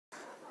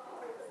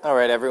All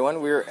right,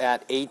 everyone, we're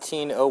at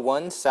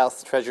 1801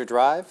 South Treasure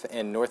Drive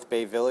in North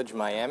Bay Village,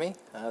 Miami.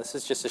 This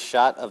is just a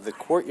shot of the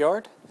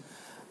courtyard.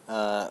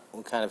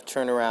 We'll kind of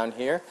turn around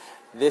here.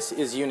 This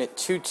is unit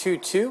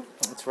 222.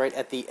 It's right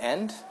at the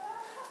end.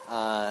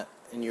 And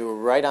you're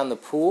right on the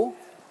pool,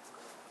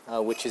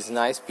 which is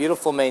nice.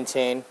 Beautiful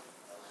maintained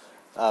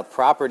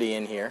property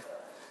in here.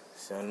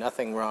 So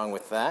nothing wrong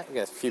with that. You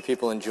got a few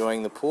people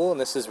enjoying the pool,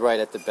 and this is right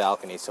at the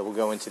balcony. So we'll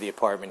go into the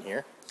apartment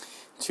here.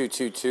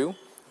 222.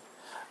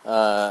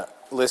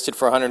 Listed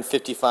for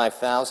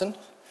 $155,000. So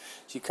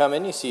you come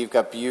in, you see you've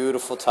got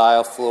beautiful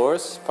tile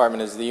floors.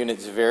 The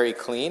unit's very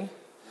clean.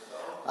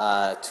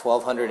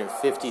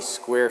 1,250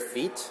 square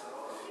feet.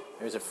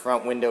 There's a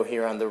front window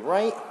here on the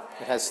right.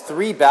 It has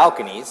 3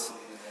 balconies.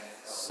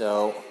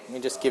 So let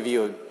me just give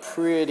you a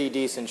pretty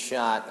decent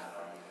shot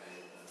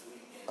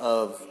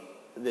of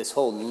this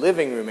whole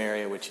living room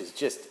area, which is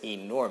just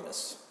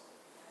enormous.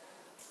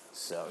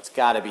 So it's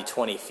got to be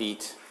 20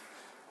 feet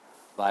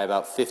by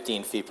about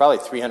 15 feet, probably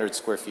 300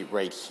 square feet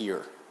right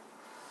here.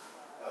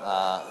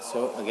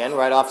 So again,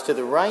 right off to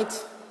the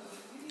right,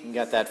 you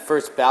got that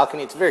first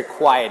balcony. It's a very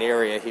quiet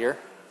area here.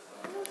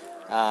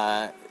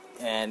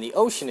 And the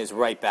ocean is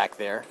right back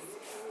there,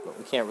 but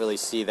we can't really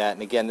see that.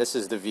 And again, this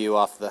is the view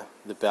off the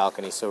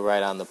balcony, so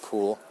right on the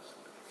pool.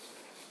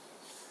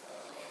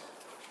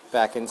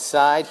 Back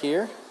inside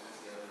here,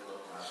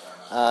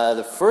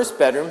 the first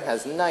bedroom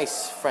has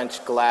nice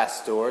French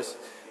glass doors.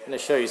 I'm going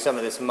to show you some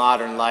of this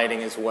modern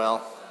lighting as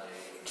well.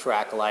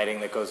 Track lighting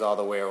that goes all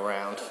the way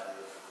around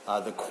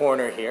the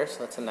corner here, so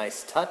that's a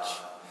nice touch.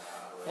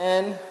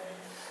 And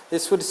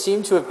this would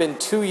seem to have been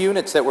 2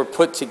 units that were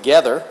put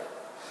together,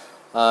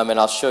 and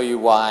I'll show you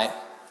why.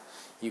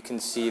 You can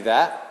see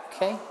that,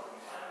 okay?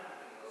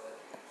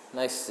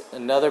 Nice,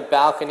 another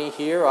balcony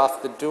here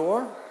off the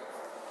door.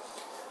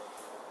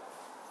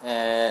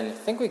 And I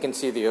think we can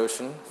see the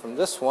ocean from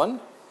this one.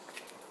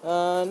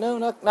 No,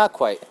 not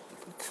quite.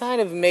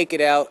 Kind of make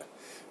it out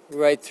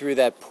right through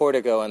that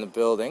portico on the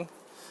building,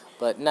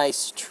 but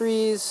nice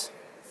trees.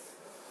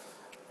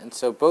 And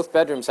so both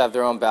bedrooms have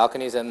their own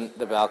balconies, and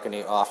the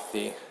balcony off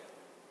the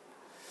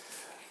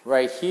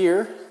right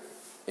here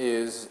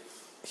is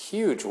a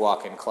huge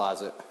walk-in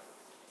closet.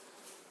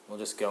 We'll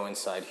just go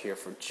inside here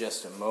for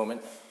just a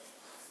moment,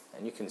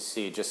 and you can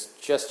see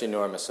just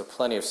enormous, so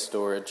plenty of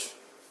storage.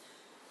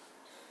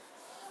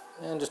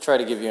 And just try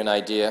to give you an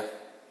idea.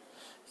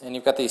 And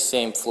you've got these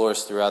same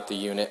floors throughout the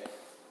unit.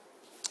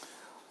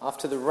 Off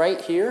to the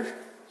right here,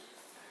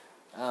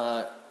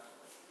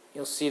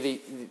 you'll see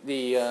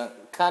the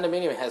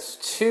condominium has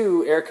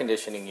 2 air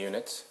conditioning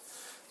units.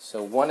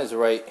 So one is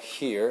right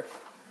here,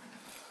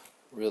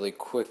 really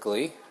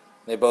quickly.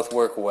 They both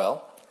work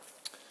well.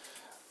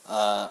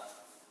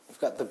 We've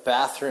got the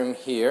bathroom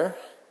here.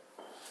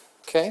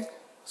 Okay,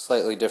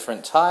 slightly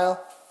different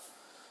tile.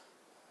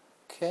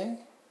 Okay,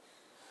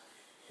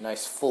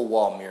 nice full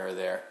wall mirror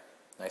there.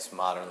 Nice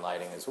modern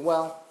lighting as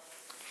well.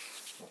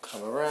 We'll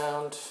come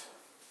around.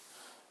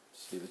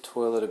 See the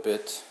toilet a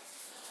bit.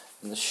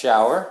 And the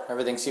shower.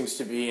 Everything seems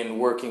to be in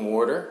working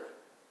order,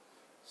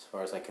 as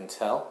far as I can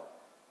tell.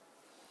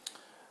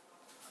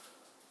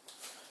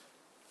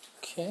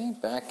 Okay,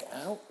 back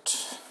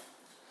out.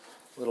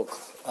 Little,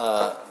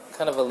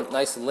 kind of a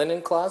nice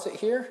linen closet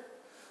here.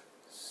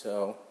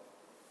 So,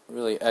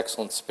 really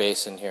excellent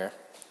space in here.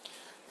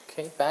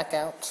 Okay, back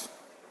out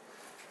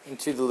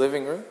into the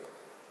living room.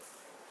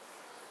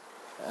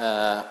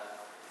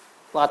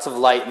 Lots of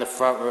light in the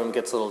front room.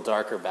 Gets a little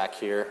darker back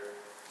here.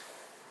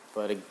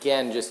 But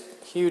again, just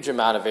huge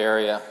amount of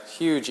area,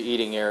 huge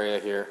eating area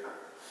here.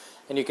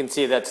 And you can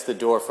see that's the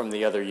door from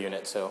the other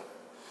unit. So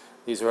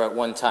these are at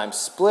one time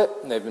split,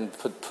 and they've been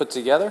put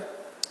together.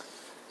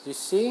 As you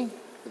see,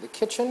 for the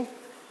kitchen,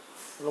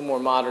 a little more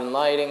modern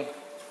lighting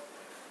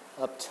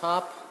up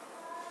top.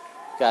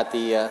 Got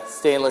the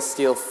stainless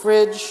steel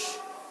fridge,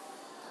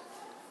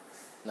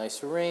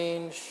 nice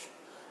range,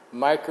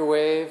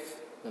 microwave,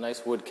 a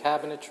nice wood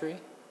cabinetry,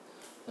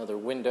 another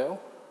window.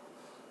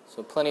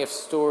 So plenty of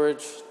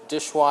storage,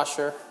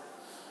 dishwasher,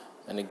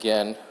 and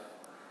again,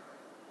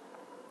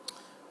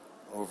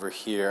 over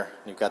here,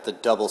 you've got the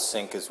double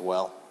sink as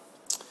well.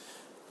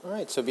 All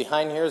right, so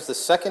behind here is the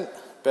second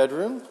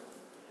bedroom.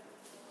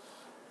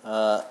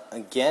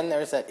 Again,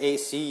 there's that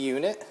AC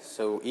unit.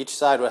 So each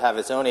side would have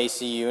its own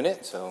AC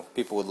unit, so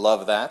people would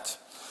love that.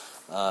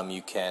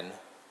 You can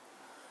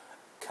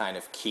kind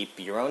of keep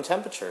your own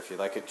temperature. If you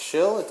like it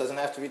chill, it doesn't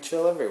have to be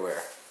chill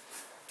everywhere.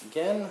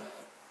 Again,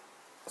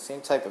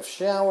 same type of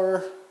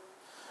shower,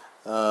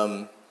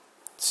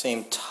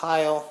 same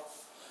tile,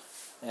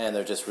 and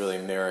they're just really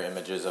mirror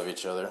images of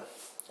each other.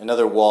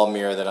 Another wall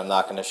mirror that I'm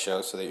not going to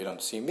show so that you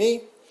don't see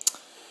me.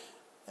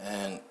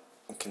 And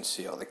you can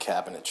see all the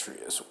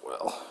cabinetry as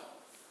well.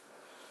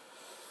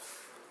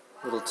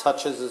 Little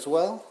touches as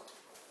well.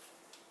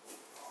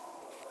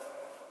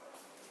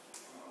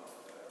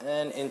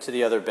 And into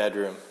the other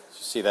bedroom.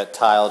 You see that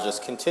tile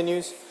just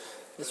continues.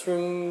 This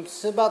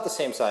room's about the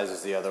same size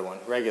as the other one.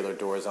 Regular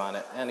doors on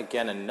it. And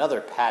again,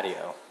 another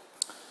patio.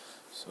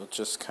 So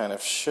just kind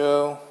of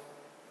show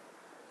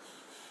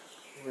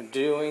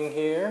doing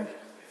here.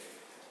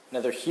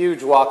 Another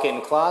huge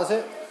walk-in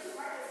closet.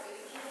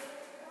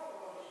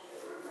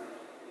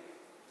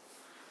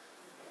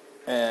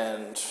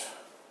 And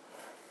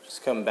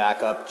just come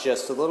back up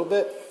just a little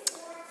bit.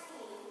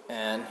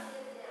 And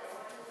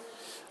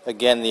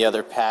again, the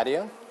other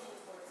patio.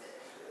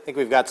 I think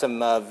we've got some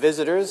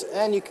visitors,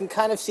 and you can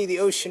kind of see the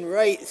ocean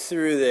right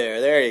through there.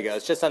 There you go.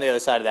 It's just on the other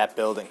side of that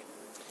building.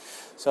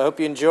 So I hope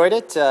you enjoyed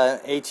it.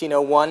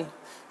 1801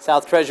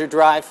 South Treasure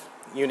Drive,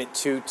 Unit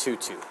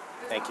 222.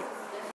 Thank you.